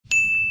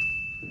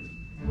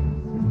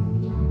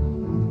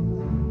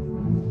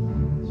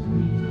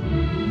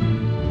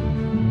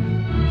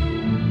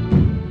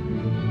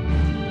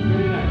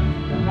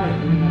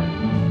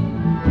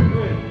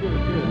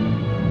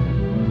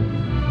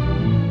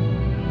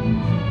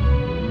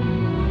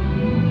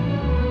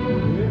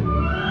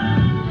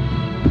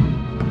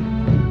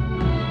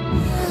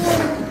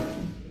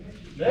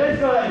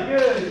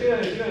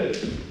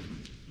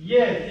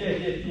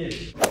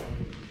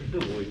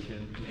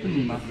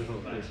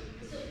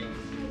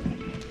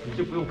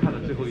就不用看了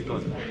最后一段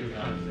了，就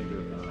看那个。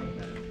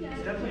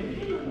这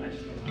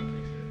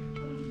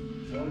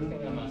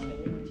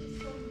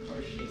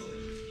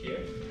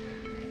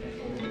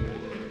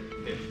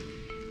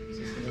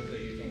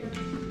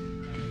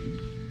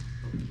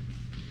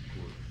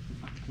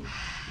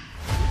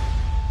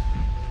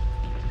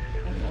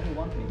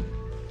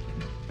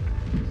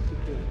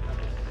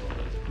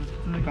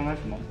是刚开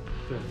始吗？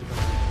对，这个。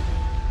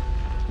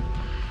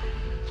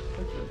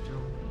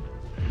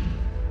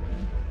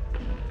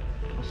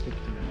走ってき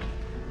てる。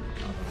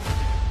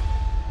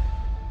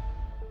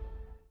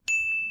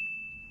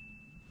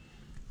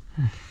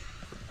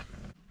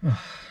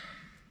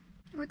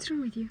What's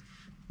wrong with you?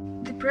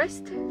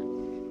 Depressed?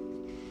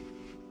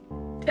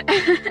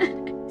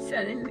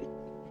 Suddenly.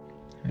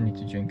 I need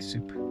to drink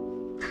soup.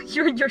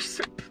 You're your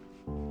soup.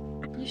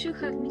 You should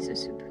have miso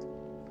soup.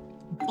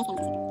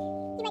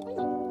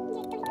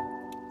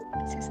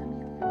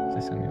 Sesame oil.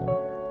 Sesame oil.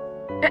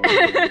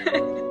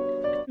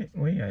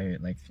 Wait, I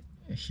like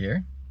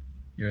here.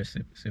 You're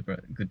super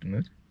good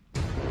mood.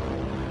 In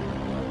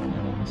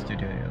the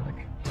studio, you're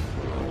like.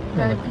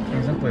 No, like, for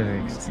example,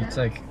 it's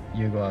like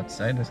you go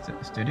outside the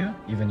studio,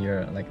 even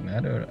you're like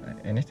mad or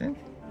anything.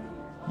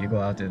 You go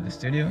out to the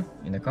studio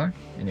in the car,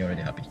 and you're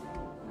already happy.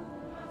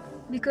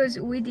 Because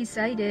we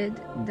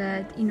decided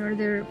that in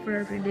order for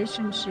our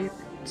relationship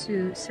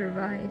to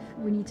survive,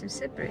 we need to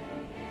separate.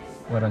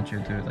 Why don't you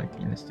do like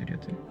in the studio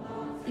too?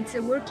 It's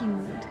a working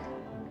mood.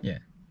 Yeah.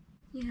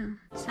 Yeah.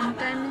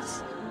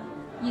 Sometimes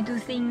you do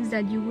things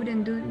that you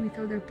wouldn't do with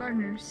other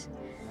partners.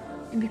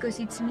 And because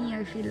it's me,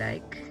 I feel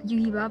like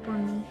you give up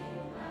on me.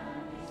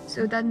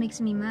 So that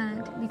makes me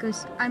mad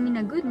because I'm in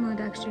a good mood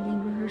actually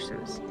in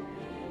rehearsals.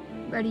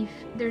 But if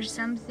there's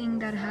something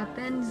that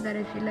happens that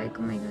I feel like,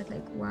 oh my god,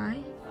 like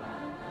why?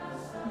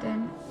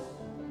 Then...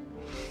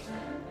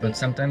 But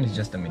sometimes it's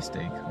just a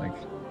mistake, like...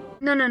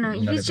 No.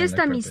 If it's just a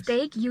purpose.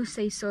 mistake, you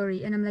say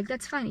sorry. And I'm like,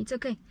 that's fine, it's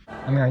okay.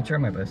 I mean, I try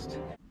my best.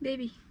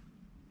 Baby,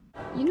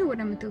 you know what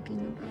I'm talking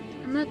about.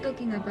 I'm not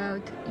talking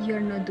about you're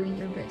not doing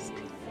your best.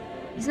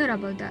 It's not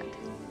about that.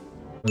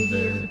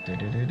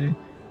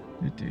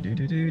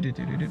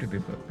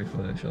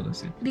 Before the shoulder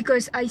sit.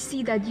 Because I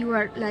see that you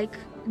are like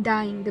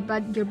dying,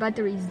 your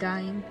battery is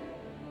dying.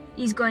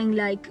 It's going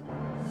like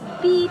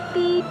beep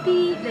beep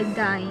beep, like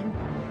dying.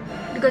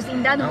 Because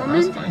in that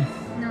moment,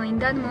 in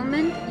that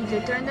moment, if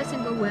the turn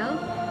doesn't go well,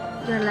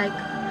 you're like,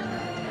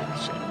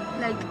 shit,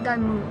 like that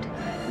mood.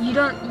 You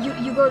don't,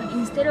 you go,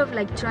 instead of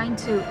like trying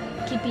to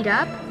keep it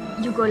up,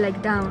 you go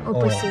like down,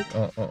 opposite.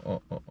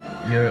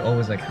 You're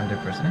always like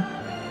 100%.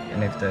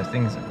 And if the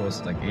things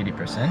goes like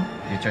 80%,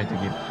 you try to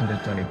give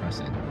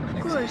 120%.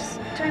 Of course,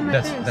 try my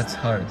best. That's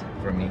hard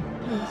for me.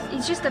 Please,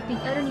 it's just a bit.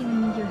 I don't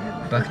even need your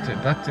help. Back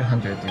to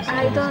 100 is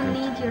I always don't good.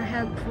 need your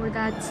help for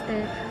that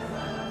step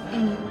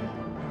anyway.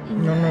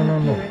 No.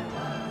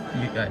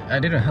 I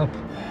didn't help.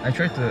 I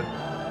tried to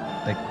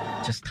like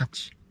just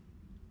touch.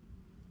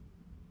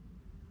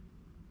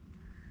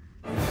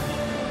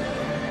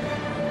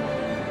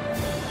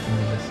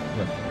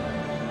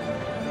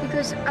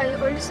 Because I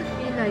also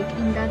feel like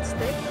in that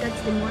step,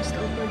 that's the most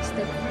awkward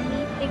step for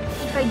me.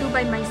 If I do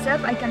by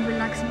myself, I can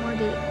relax more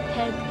the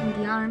head and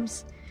the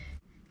arms.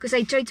 Because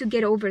I try to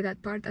get over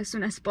that part as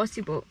soon as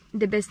possible,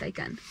 the best I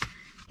can.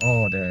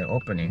 Oh, the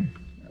opening.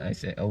 I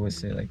always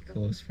say like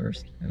close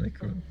first and like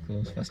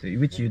close fast,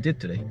 which you did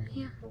today.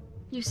 Yeah,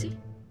 you see?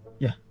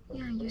 Yeah.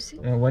 Yeah, you see?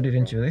 Why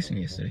didn't you listen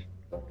yesterday?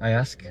 I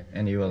asked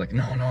and you were like,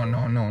 no,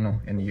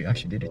 and you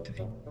actually did it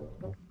today.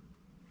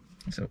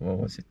 So what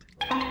was it?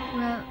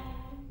 Well,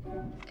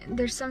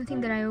 there's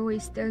something that I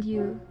always tell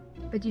you,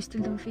 but you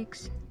still don't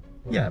fix.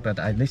 Yeah, but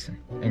I listen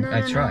and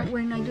I try. No.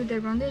 When I do the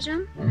ronde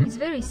jump, it's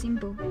very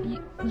simple.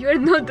 You're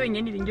not doing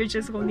anything, you're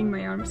just holding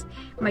my arms.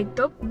 My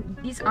top,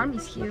 this arm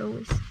is here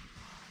always.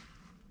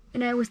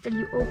 And I always tell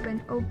you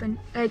open,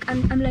 like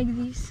I'm like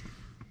this.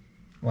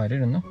 Well, I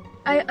didn't know.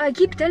 I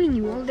keep telling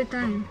you all the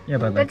time. Yeah,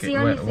 but that's like the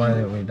only thing.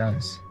 while we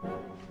dance,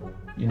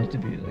 you need to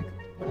be like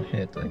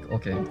ahead, like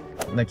okay.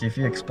 Like if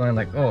you explain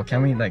like, oh,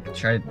 can we like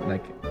try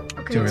like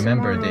to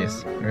remember tomorrow.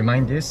 this,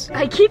 remind this?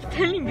 I keep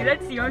telling you,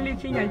 that's the only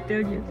thing I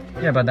tell you.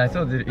 Yeah, but I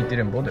thought it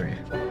didn't bother you.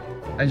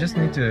 I just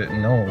need to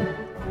know,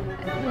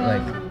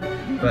 like,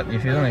 but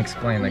if you don't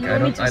explain, like I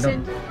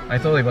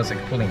thought it was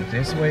like pulling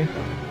this way.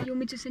 You want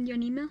me to send you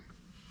an email?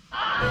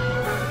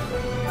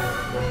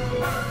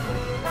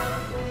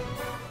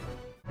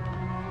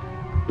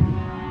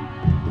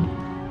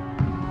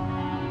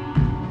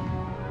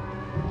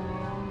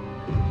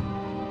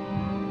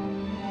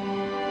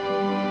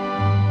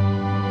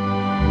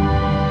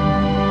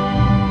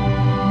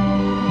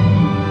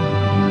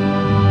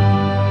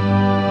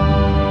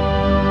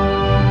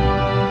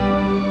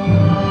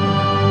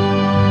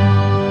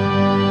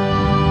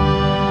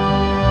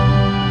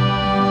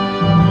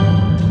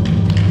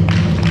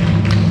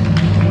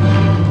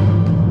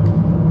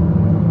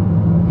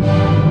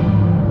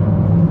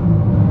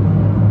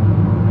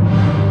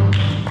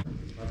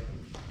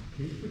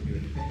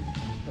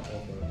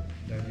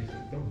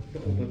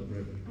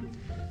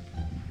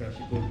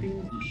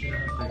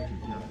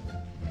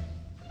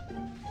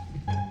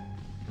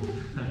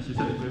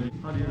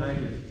 How do you like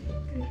it?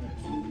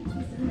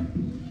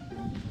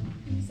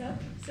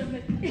 So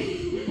much. So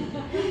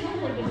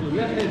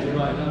left hand to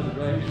right, now to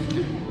right.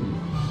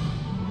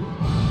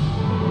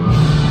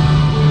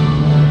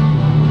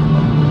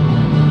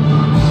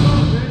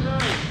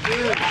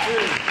 Very nice.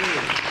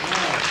 Good.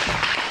 Wow.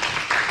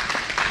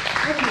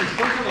 Actually,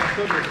 social and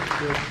social,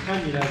 the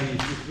time is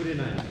very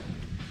nice.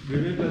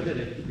 Remember that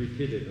and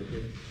repeat it,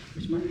 okay?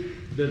 Which one?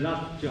 The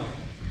last jump.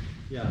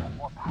 Yeah.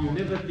 You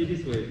never did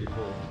this way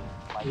before.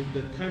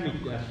 The timing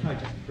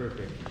touch is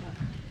perfect.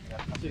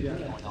 So yeah,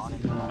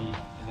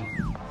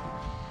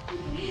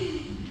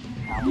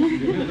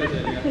 remember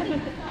that,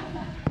 yeah.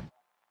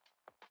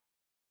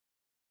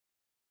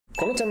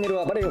 このチャンネル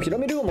はバレエを広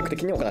めるを目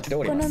的に行って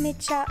おります。このめっ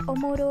ちゃお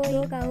もろい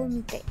動画を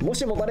見て、も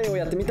しもバレエを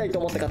やってみたいと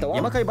思った方は、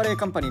ヤマカイバレエ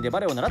カンパニーでバ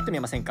レエを習ってみ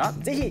ませんか？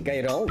ぜひ概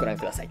要欄をご覧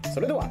ください。そ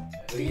れでは、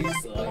Please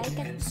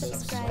like and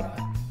subscribe.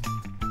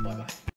 Bye bye.